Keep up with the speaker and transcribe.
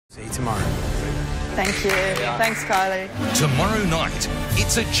See you tomorrow. Thank you. Thanks, Kylie. Tomorrow night,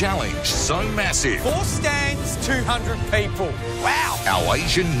 it's a challenge so massive. 4 stands, 200 people. Wow. Our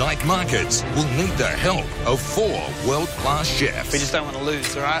Asian night markets will need the help of 4 world-class chefs. We just don't want to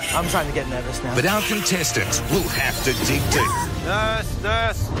lose, all right? I'm starting to get nervous now. But our contestants will have to dig deep.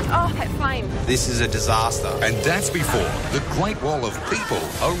 Nurse. Oh, that flame. This is a disaster. And that's before the Great Wall of people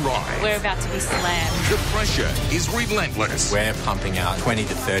arrive. We're about to be slammed. The pressure is relentless. We're pumping out 20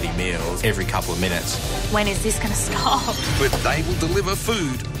 to 30 meals every couple of minutes. When is this going to stop? But they will deliver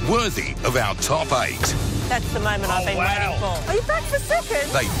food worthy of our top 8. That's the moment I've been waiting for. Are you back for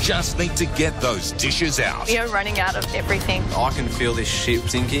second? They just need to get those dishes out. We are running out of everything. I can feel this ship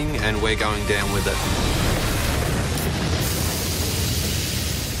sinking and we're going down with it.